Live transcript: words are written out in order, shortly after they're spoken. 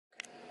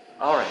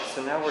All right,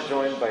 so now we're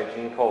joined by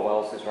Jeanne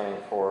Kohl, who's running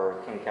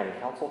for King County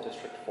Council,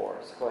 District 4.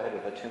 So go ahead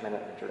with a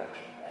 2-minute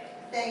introduction.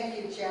 Thank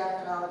you,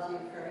 Jeff, and all of you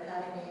for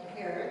having me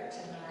here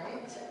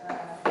tonight.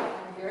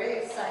 I'm very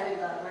excited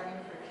about running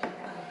for King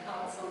County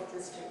Council,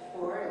 District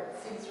 4.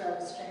 It seems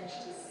rather strange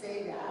to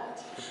say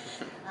that.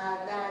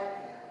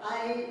 That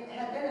I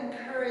have been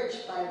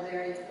encouraged by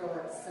Larry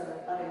Phillips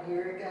about a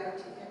year ago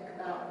to think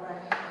about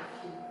running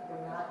if he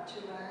were not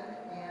to run.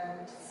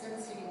 And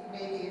since he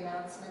made the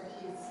announcement,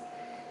 he's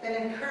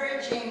been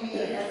encouraging me,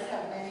 as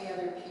have many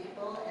other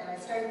people, and I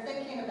started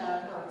thinking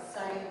about how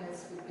exciting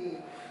this would be.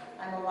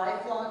 I'm a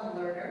lifelong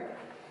learner,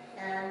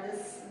 and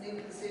this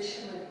new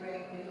position would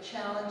bring new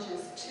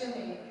challenges to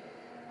me.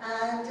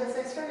 And as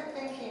I started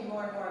thinking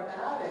more and more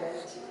about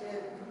it,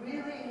 it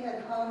really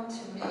hit home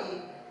to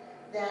me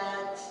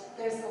that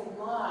there's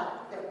a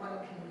lot that one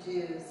can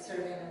do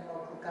serving in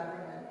local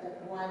government,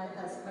 that one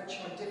has a much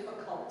more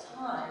difficult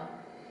time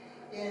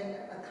in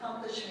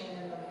accomplishing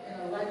in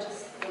the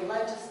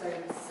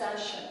legislative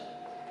session.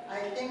 I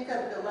think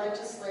of the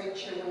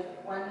legislature with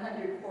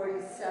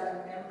 147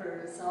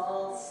 members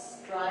all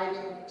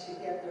striving to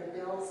get their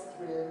bills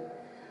through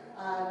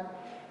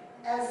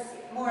as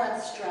more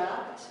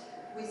abstract.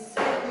 We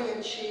certainly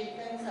achieved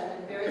things. I've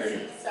been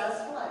very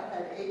successful. I've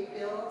had 8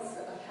 bills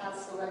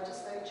pass the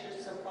legislature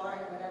so far,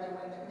 and another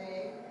one that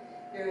may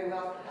very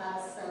well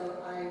pass,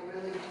 so I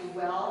really do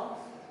well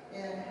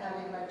in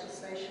having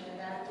legislation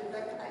enacted,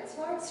 but it's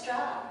more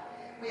abstract.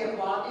 We have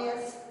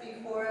lobbyists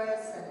before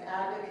us and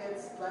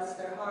advocates, bless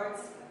their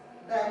hearts,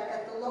 but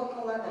at the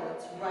local level,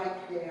 it's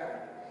right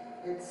there.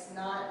 It's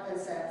not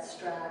as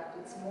abstract,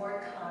 it's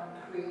more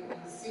concrete. You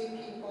see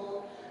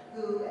people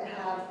who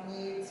have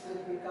needs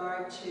with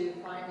regard to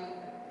finding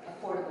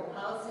affordable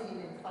housing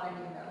and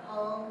finding a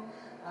home,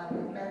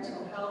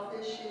 mental health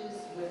issues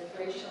with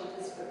racial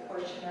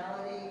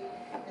disproportionality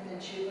in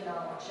the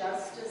juvenile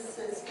justice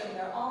system.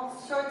 There are all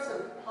sorts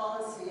of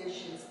policy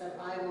issues that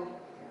I will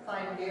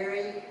find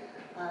very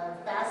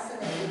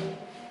fascinating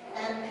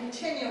and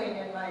continuing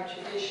in my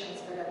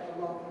traditions, but at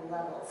the local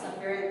level. So I'm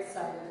very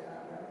excited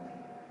about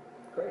running.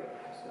 Great.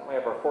 So now we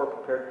have our 4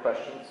 prepared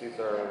questions. These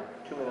are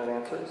 2-minute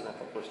answers, and I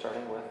think we're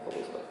starting with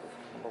Elizabeth,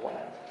 number 1.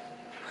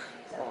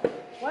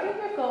 What are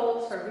your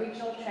goals for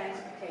regional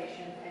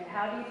transportation, and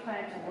how do you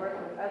plan to work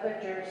with other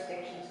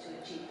jurisdictions to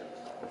achieve those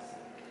goals?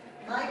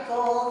 My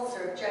goals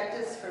or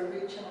objectives for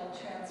regional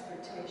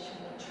transportation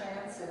and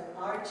transit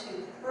are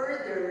to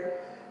further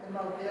the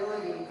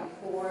mobility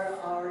for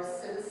our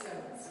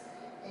citizens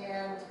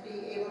and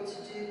be able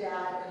to do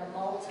that in a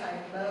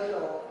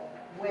multimodal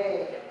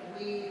way.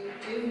 We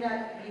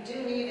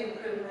do need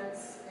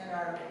improvements in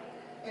our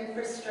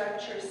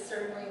infrastructure,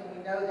 certainly.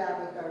 We know that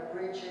with our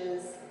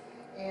bridges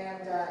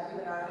and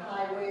even our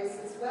highways,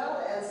 as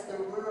well as the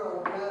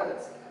rural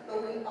roads.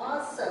 But we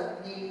also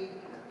need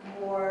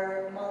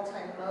more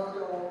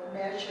multimodal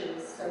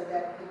measures so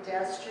that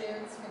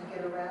pedestrians can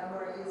get around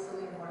more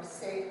easily, more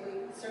safely,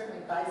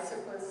 certainly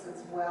bicyclists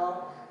as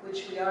well,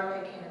 which we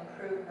are making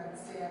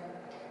improvements in.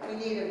 We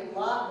need a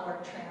lot more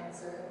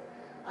transit.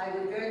 I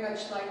would very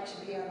much like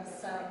to be on the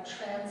Sound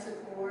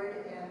Transit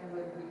Board and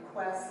would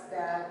request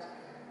that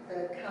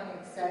the county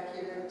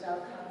executive,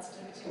 Doug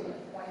Constantine,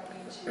 appoint me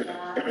to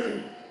that.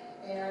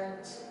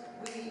 And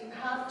we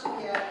have to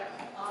get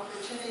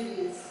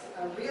opportunities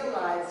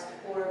realized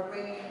for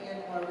bringing in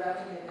more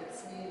revenue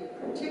that's needed,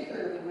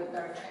 particularly with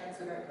our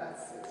transit or bus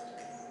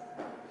systems.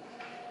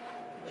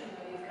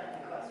 You've got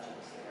any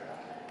questions here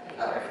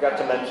on I that? forgot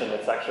to mention,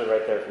 it's actually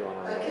right there if you want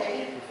to read it.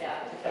 Okay. Yeah.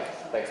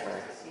 Thanks,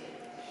 Mary.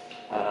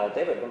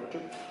 David, number 2.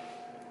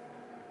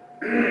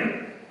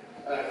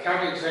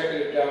 County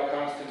Executive Dow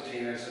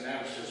Constantine has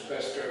announced his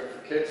Best Start for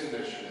Kids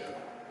initiative,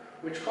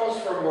 which calls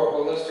for a more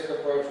holistic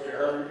approach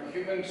to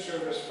human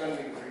service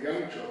funding for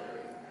young children.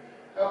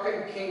 How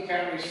can King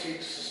County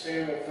seek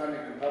sustainable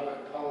funding and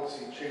public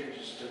policy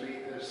changes to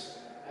meet this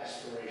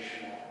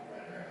aspirational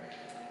rhetoric?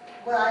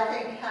 Well, I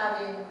think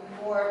having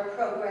more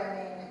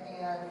programming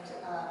and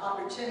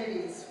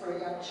opportunities for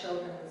young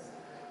children is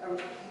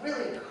a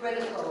really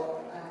critical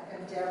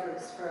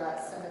endeavors for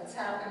us, and it's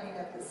happening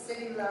at the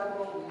city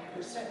level.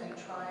 We're certainly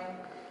trying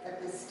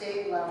at the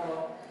state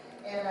level,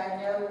 and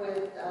I know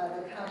with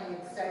the county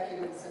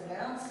executive's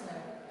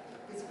announcement,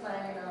 he's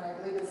planning on, I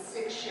believe, a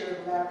 6-year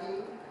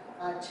levy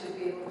to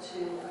be able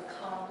to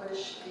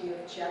accomplish the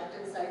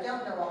objectives. I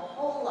don't know a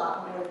whole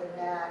lot more than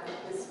that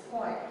at this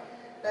point,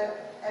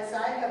 but as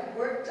I have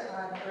worked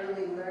on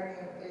early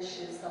learning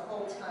issues the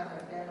whole time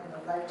I've been in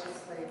the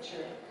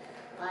legislature,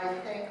 I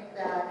think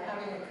that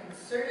having a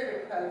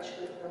concerted approach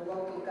with the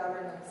local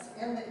governments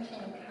in the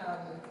King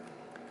County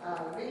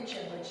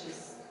region, which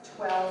is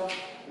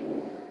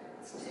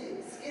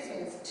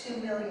 2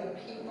 million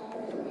people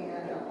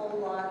and a whole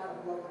lot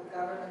of local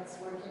governments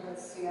working with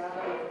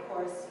Seattle, of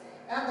course,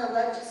 and the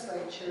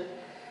legislature,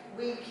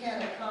 we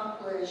can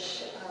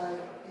accomplish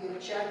the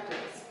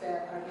objectives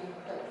that are being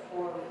put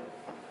forward.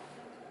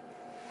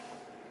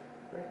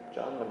 Great.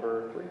 John,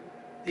 number 3.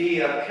 The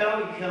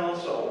county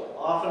council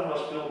often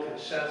must build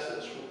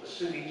consensus with the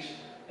cities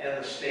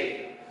and the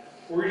state.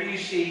 Where do you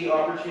see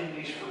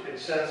opportunities for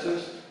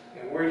consensus,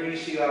 and where do you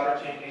see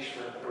opportunities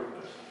for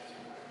improvement?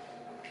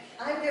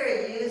 I'm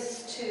very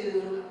used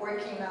to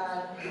working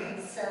on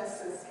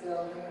consensus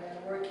building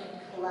and working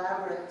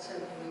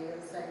collaboratively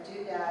as I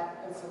do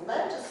that as a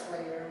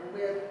legislator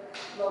with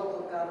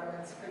local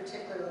governments,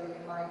 particularly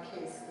in my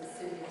case, the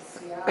city of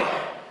Seattle.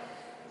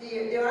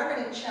 There are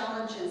many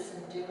challenges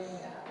in doing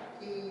that.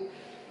 The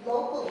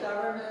local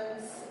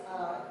governments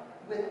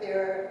with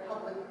their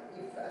public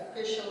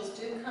officials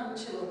do come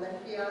to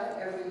Olympia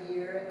every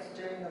year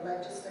during the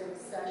legislative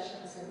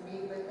sessions and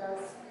meet with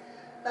us.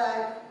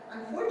 But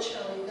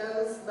unfortunately,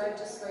 those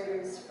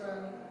legislators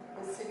from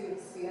the city of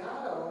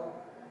Seattle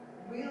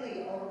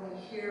really only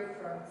hear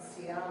from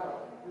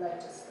Seattle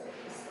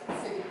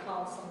legislators, city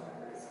council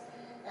members.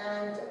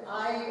 And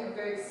I am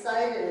very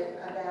excited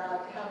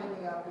about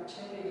having the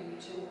opportunity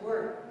to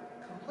work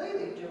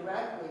completely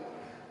directly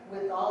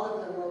with all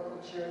of the local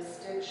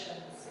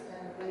jurisdictions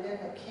and within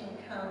the King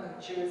County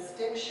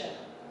jurisdiction.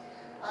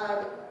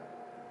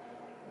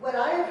 What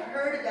I have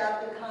heard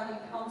about the county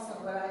council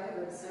and what I have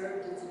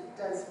observed is it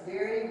does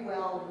very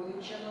well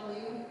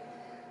regionally,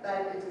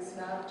 but it does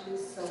not do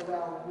so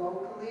well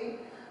locally.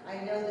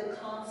 I know the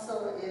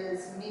council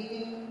is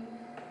meeting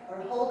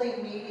or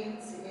holding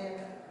meetings in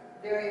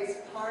various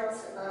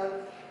parts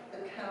of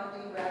the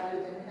county rather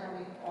than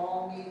having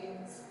all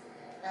meetings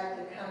at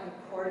the county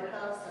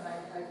courthouse, and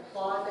I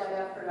applaud that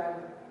effort. I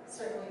would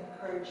certainly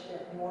encourage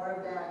that more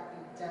of that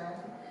be done.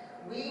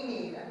 We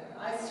need,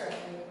 I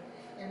certainly,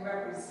 in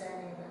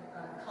representing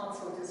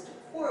Council District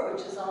 4,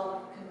 which is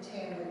all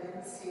contained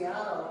within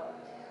Seattle,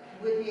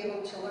 would be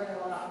able to learn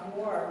a lot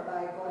more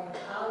by going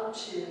out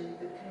to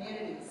the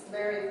communities.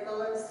 Larry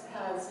Phillips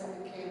has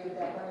indicated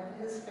that one of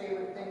his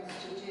favorite things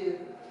to do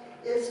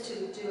is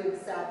to do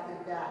exactly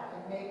that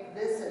and make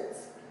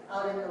visits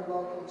out in the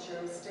local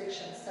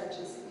jurisdictions such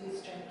as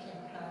Eastern King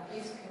County,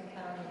 East King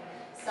County,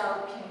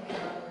 South King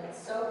County, and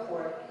so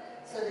forth,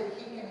 so that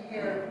he can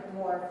hear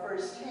more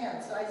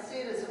firsthand. So I see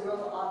it as a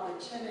real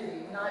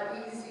opportunity, not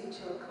easy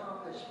to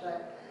accomplish,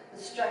 but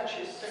the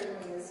structure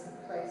certainly is in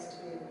place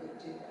to be able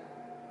to do that.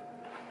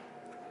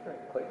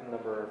 Great. Clayton,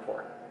 number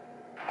 4.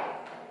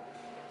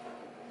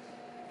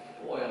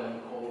 Oil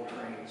and coal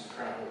trains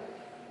travel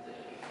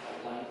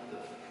the length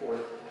of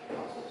 4th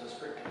Council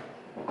District.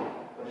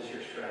 What is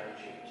your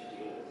strategy to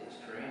deal with these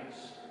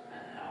trains,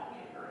 and how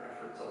can your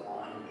efforts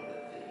align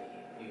with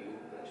the new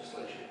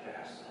legislation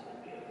passed on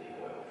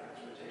the Oil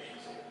Transportation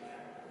Safety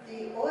Act?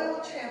 The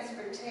Oil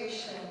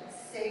Transportation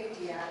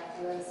Safety Act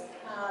was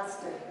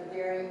passed at the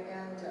very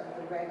end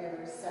of the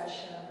regular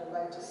session of the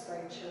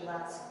legislature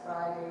last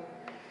Friday.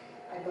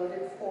 I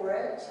voted for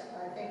it.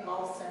 I think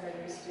all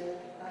senators did.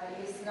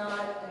 It was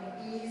not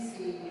an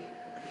easy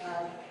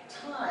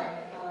time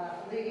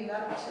leading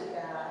up to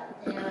that,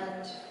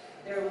 and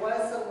there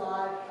was a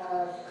lot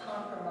of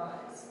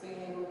compromise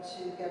being able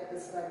to get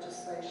this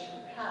legislation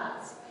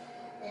passed.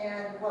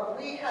 And what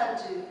we had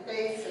to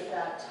face at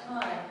that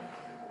time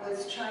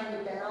was trying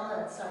to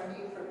balance our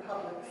need for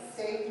public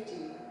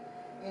safety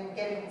in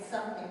getting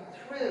something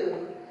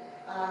through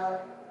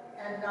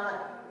and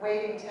not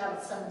waiting to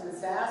have some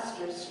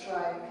disaster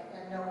strike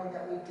and knowing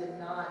that we did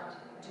not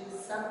do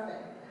something.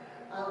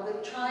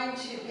 With trying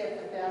to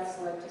get the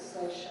best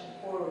legislation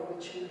forward,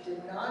 which we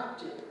did not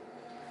do.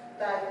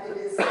 But it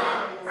is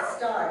a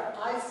start.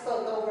 I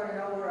spoke over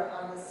and over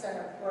on the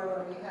Senate floor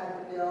when we had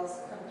the bills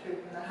come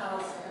through from the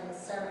House and the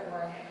Senate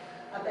one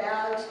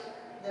about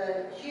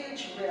the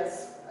huge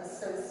risk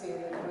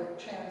associated with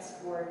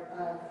transport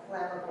of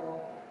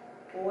flammable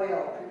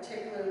oil,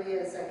 particularly,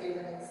 as I gave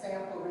an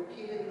example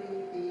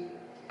repeatedly,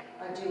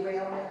 the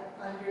derailment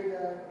under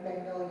the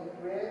Magnolia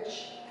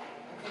Bridge.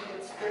 I think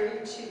it's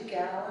 32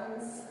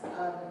 gallons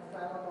of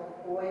inflammable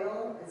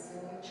oil is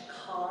in each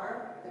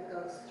car that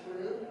goes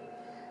through.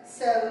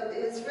 So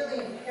it's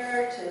really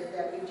imperative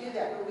that we do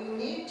that, but we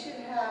need to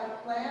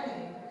have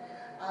planning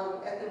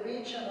at the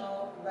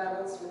regional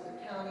levels with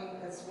the county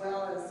as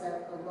well as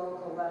at the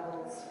local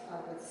levels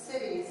with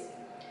cities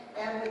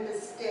and with the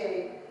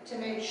state to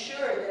make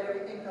sure that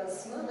everything goes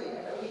smoothly.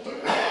 But we do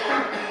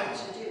have what we need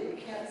to do.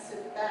 We can't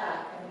sit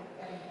back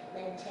and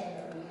maintain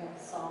that we have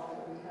solved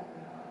what we have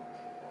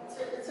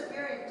not. It's a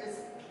very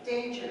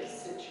dangerous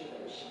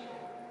situation.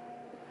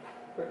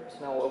 Great.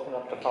 So now we'll open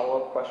up to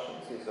follow-up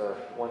questions. These are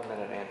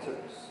 1-minute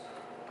answers.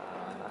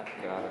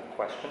 I've got a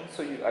question.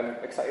 So I'm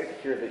excited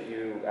to hear that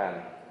you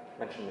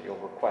mentioned that you'll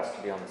request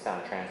to be on the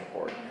Sound Transit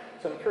Board.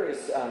 So I'm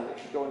curious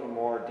if you go into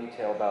more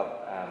detail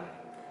about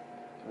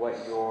what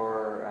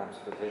your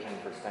sort of vision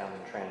for Sound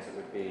Transit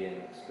would be,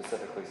 and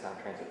specifically Sound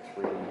Transit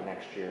 3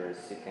 next year is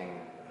seeking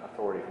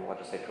authority from the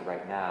legislature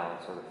right now.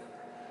 Sort of,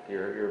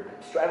 you're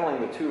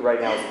straddling the two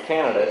right now as a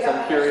candidate, so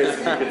I'm curious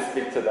if you could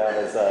speak to that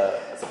as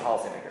a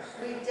policymaker.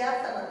 We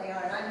definitely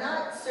are, and I'm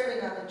not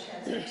serving on the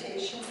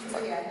Transportation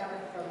Committee. I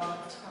haven't for a long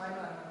time.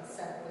 I'm on the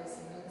Senate Ways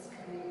and Means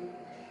Committee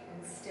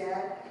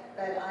instead.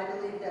 But I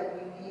believe that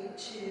we need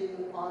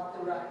to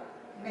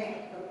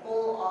make the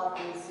full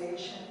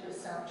authorization for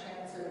Sound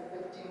Transit of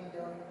 $15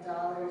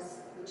 billion,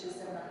 which is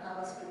in the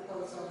House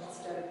proposal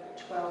instead of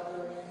the $12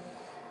 billion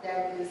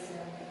that is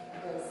in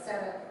the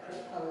Senate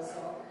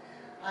proposal.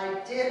 I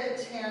did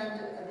attend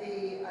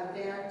the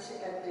event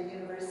at the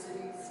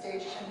University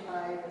Station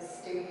by the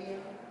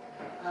stadium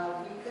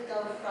a week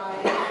ago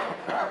Friday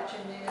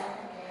afternoon,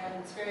 and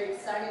it's very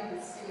exciting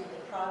to see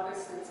the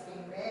progress that's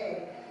being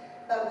made.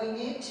 But we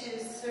need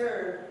to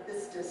serve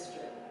this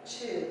district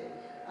too.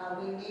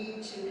 We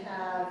need to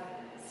have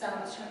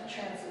Sound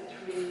Transit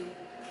 3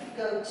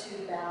 go to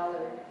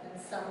Ballard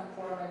in some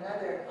form or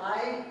another.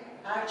 I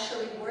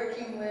actually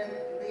working with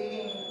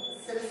leading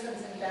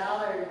citizens in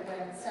Ballard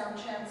when Sound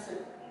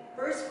Transit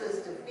first was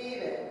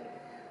defeated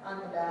on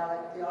the ballot,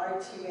 the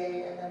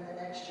RTA, and then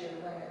the next year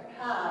when it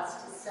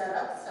passed to set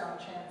up Sound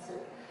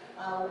Transit.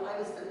 I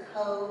was the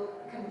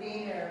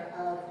co-convener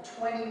of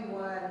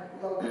 21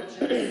 local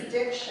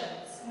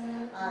jurisdictions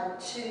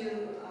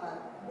to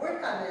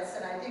work on this,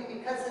 and I think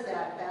because of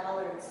that,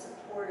 Ballard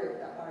supported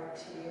the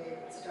RTA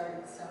that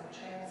started Sound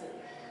Transit.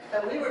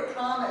 But we were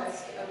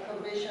promised a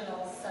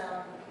provisional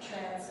Sound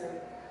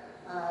Transit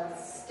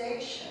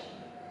station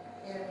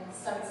in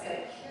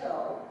Sunset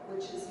Hill,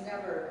 which has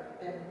never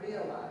been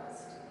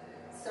realized.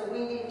 So we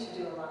need to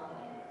do a lot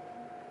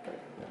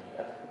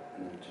more.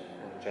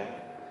 Jeanne?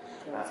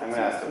 I'm going to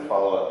ask a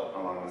follow-up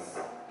along the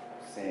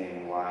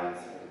same lines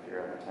if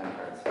you're on the time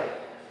cards.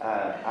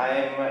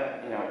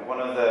 One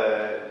of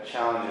the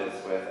challenges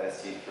with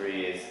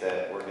ST3 is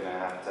that we're going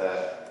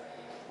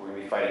to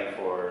be fighting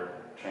for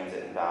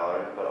transit in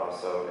Ballard, but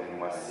also in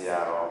West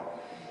Seattle.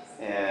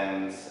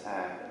 And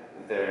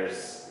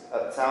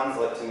it sounds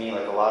like to me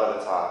like a lot of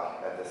the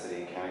talk at the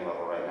city and county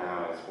level right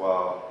now is,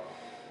 well,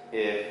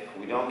 if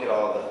we don't get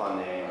all of the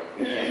funding, or if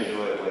we can't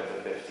do it with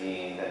the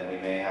 15, then we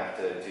may have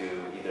to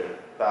do either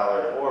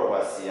Ballard or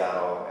West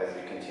Seattle as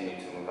we continue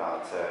to move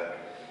out to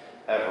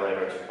Everett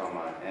or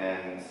Tacoma.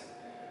 And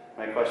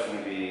my question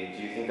would be,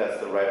 do you think that's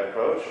the right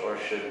approach, or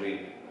should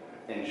we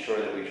ensure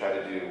that we try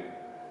to do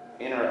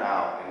in or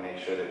out and make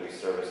sure that we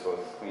service both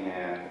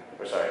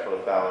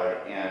both Ballard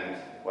and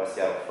West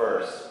Seattle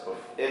first,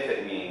 if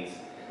it means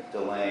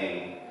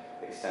delaying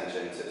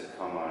extension to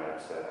Tacoma or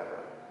to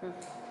Everett?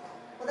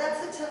 Well,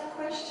 that's a tough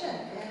question,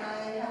 and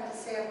I have to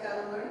say I've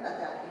got to learn about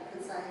that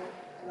because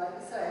like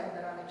I said, I haven't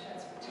been on the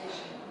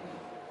transportation in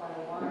quite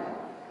a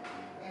while.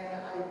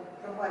 And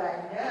from what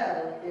I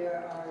know,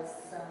 there are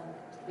some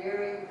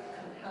very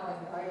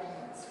compelling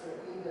arguments for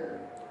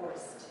either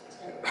course to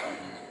take.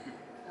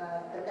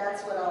 But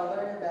that's what I'll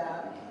learn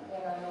about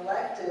when I'm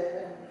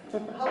elected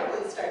and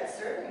hopefully start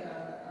serving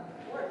on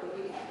the board. But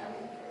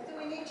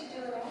we need to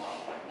do it all.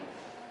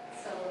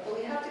 So, but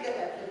we have to get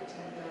that 15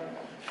 billion.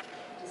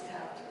 Just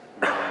have to.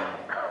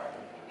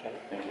 Okay,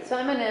 thank you. So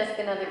I'm going to ask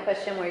another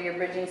question where you're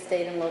bridging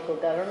state and local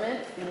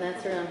government, and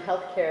that's around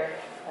healthcare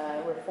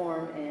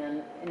reform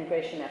and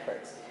integration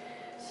efforts.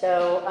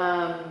 So,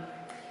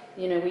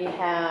 we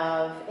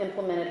have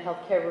implemented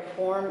healthcare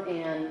reform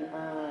and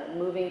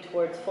moving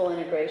towards full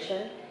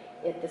integration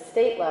at the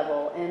state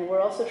level, and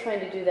we're also trying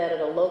to do that at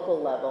a local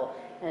level.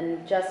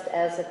 And just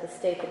as at the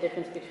state, the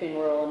difference between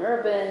rural and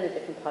urban, the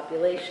different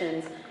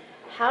populations,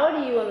 how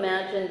do you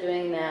imagine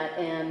doing that?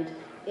 And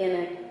in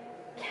a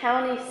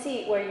county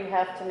seat where you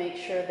have to make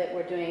sure that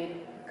we're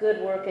doing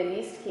good work in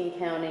East King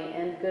County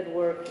and good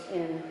work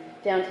in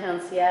downtown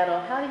Seattle,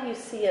 how do you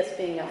see us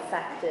being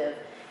effective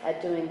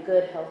at doing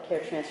good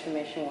healthcare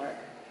transformation work?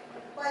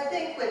 Well, I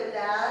think with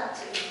that,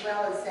 as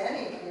well as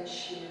any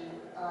issue,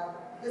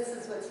 this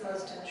is what's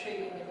most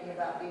intriguing to me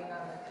about being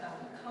on the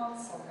county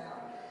council now.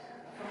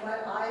 From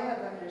what I have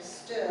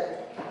understood,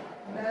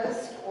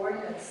 most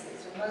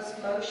ordinances or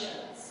most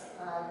motions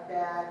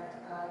that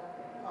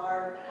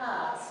are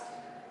passed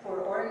for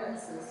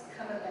ordinances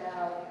come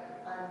about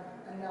on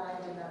a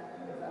 9-0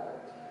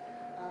 vote,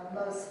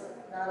 mostly,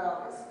 not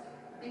always,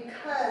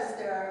 because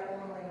there are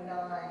only 9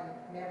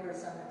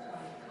 members on the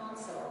county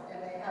council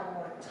and they have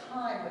more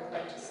time with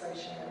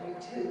legislation than we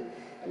do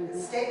at the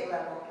state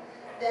level,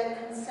 then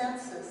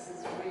consensus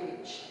is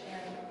reached,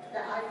 and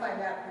I find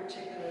that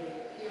particularly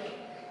appealing.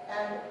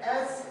 And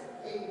as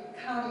a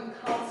county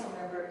council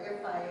member,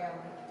 if I am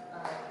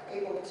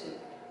able to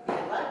be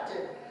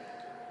elected,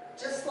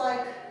 just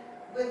like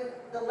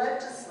with the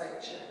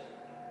legislature,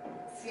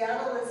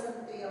 Seattle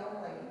isn't the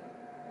only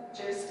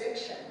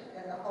jurisdiction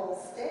in the whole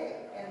state,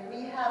 and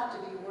we have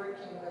to be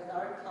working with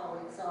our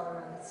colleagues all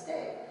around the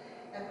state.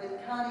 And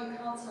with county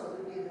council,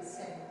 it would be the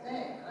same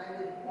thing. I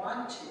would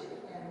want to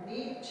and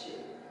need to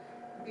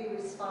be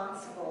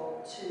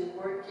responsible to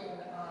working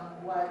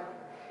on what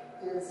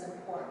is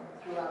important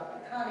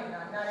throughout the county.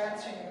 Now, I'm not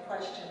answering your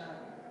question on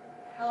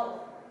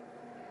health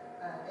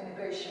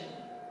integration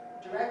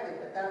directly,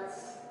 but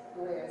that's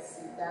the way I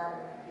see that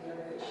and the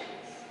other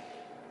issues.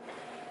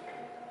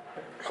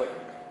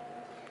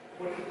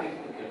 What do you think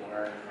we can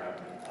learn from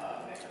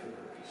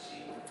Vancouver, BC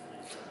in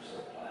terms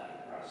of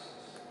planning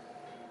process?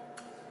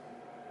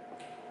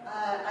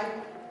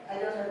 I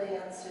don't know the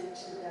answer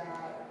to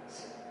that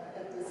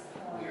at this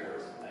point.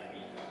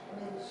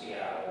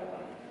 Seattle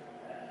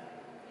and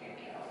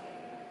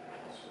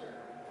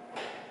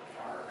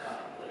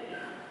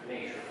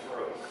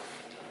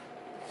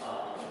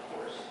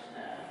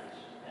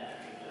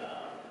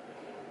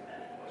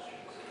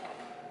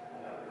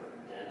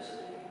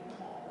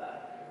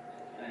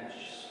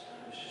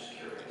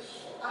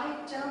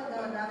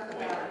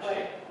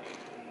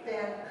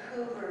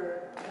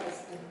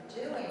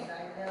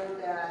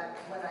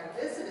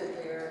visited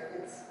there,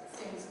 it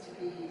seems to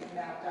be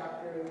mapped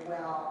out very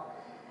well.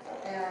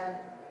 And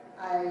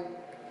I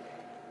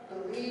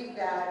believe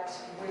that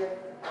with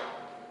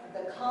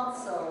the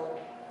council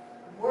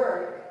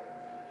work,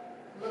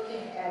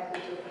 looking at the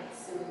different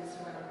cities,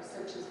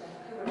 such as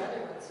Vancouver and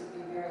other ones, would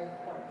be very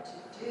important to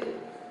do.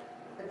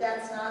 But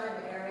that's not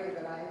an area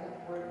that I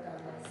have worked on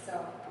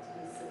myself to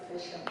be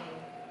sufficiently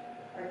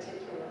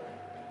articulate.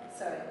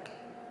 Sorry.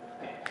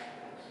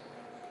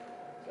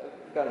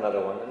 I've got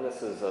another one, and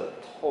this is a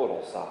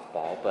total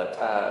softball, but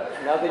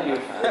now that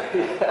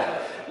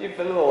you've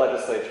been in the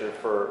legislature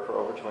for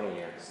over 20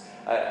 years,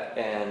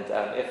 and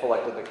if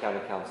elected to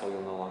county council,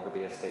 you'll no longer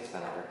be a state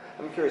senator.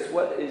 I'm curious,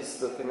 what is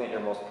the thing that you're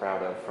most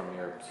proud of from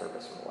your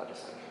service in the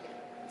legislature?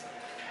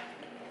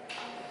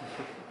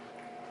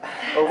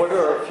 Or what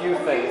are a few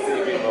things that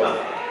you'd be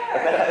most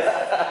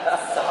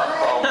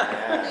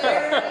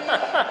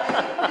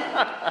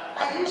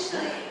I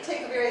usually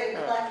take a very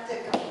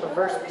eclectic approach.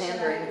 Reverse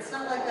pandering. It's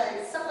not like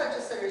some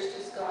legislators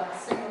just go on a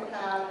single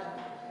path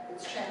and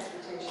it's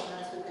transportation,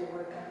 that's what they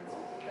work on.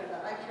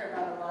 I care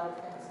about a lot of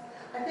things.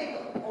 I think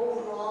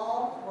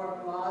overall, more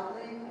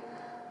broadly,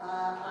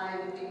 I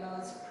would be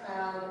most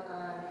proud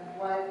on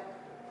what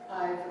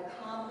I've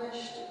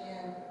accomplished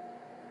in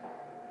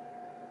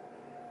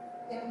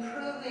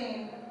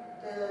improving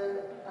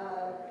the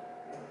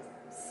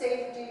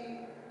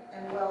safety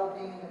and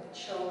well-being of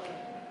children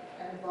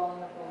and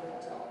vulnerable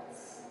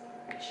adults.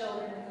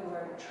 Children who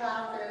are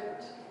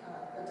trafficked,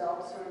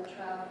 adults who are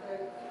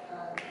trafficked,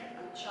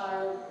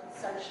 child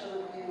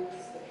sexual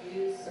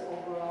abuse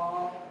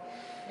overall,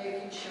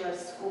 making sure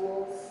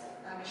schools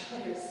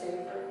actually are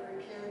safer for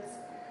kids,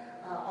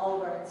 all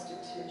of our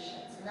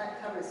institutions, and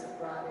that covers a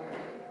broad area.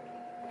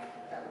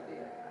 That would be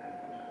it.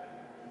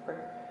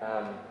 Great.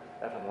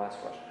 Evan, last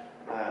question.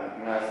 I'm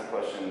going to ask a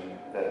question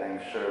that I'm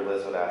sure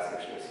Liz would ask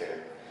if she was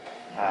here.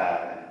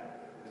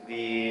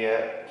 The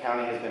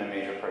county has been a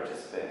major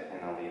participant in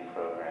the LEAD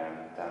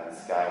program down in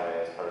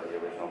Skyway as part of the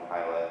original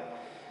pilot.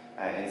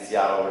 In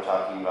Seattle, we're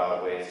talking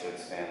about ways to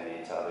expand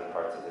LEAD to other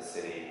parts of the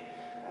city,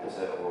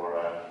 to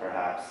Aurora,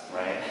 perhaps,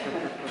 right?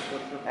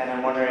 And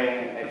I'm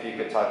wondering if you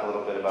could talk a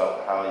little bit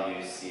about how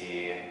you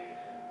see,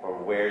 or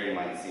where you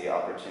might see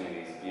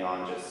opportunities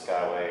beyond just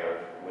Skyway or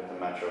with the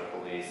Metro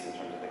Police in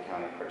terms of the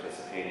county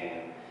participating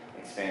and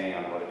expanding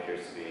on what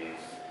appears to be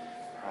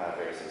a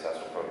very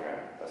successful program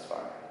thus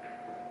far.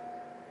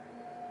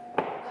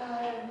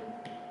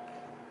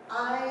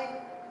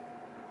 I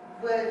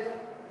would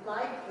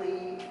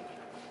likely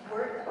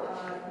work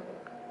on,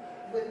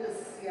 with the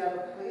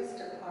Seattle Police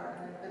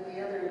Department, but the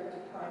other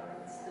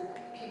departments, the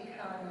Peake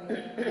County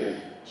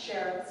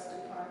Sheriff's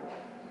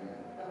Department,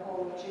 the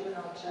whole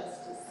juvenile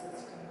justice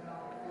system and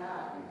all of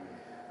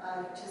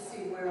that, to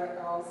see where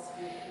else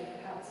we could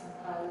have some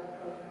pilot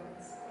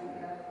programs.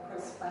 Of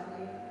course,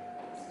 funding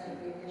is going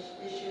to be an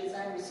issue. As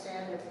I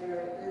understand it,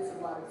 there is a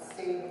lot of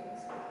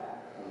savings with that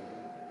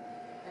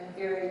and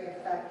very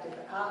effective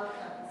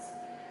outcomes.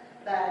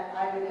 But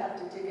I would have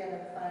to dig in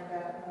and find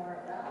out more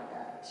about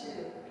that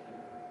too.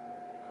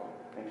 Cool.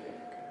 Thank you.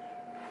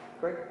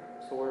 Great.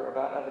 So we're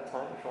about out of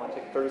time. If you want to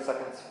take 30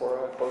 seconds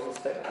for a closing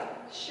statement.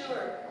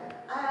 Sure.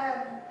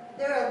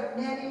 There are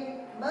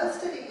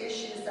most of the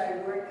issues I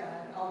work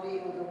on, I'll be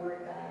able to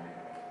work on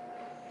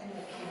in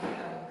the King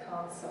County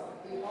Council.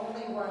 The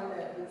only one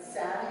that would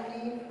sadden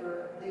me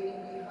for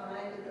leaving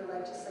behind in the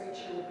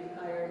legislature would be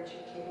higher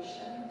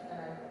education. And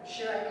I'm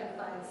sure I can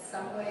find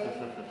some way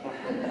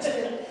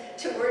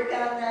to work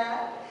on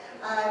that.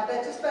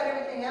 But just about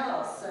everything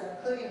else,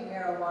 including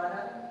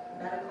marijuana,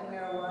 medical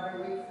marijuana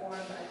reform,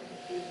 I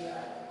think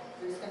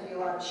there's going to be a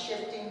lot of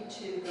shifting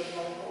to the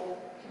local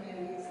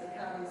communities, the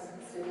counties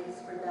and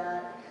cities for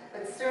that.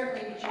 But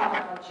certainly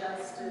juvenile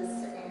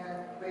justice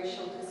and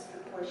racial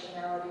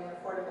disproportionality and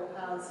affordable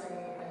housing,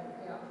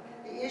 and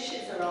the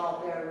issues are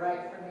all there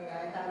right for me.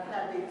 I have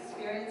had the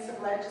experience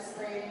of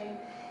legislating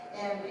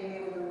and being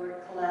able to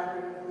work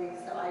collaboratively,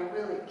 so I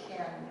really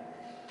can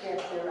get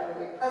there right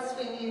away. Plus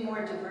we need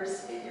more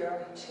diversity. There are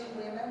only 2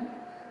 women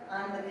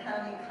on the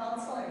county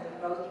council, and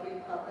they're both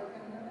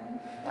Republican women.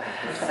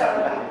 So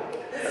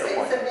this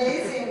seems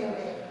amazing to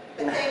me.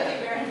 But thank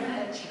you very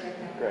much.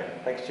 Great.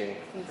 Thanks, Jeanne.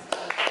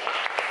 Thanks.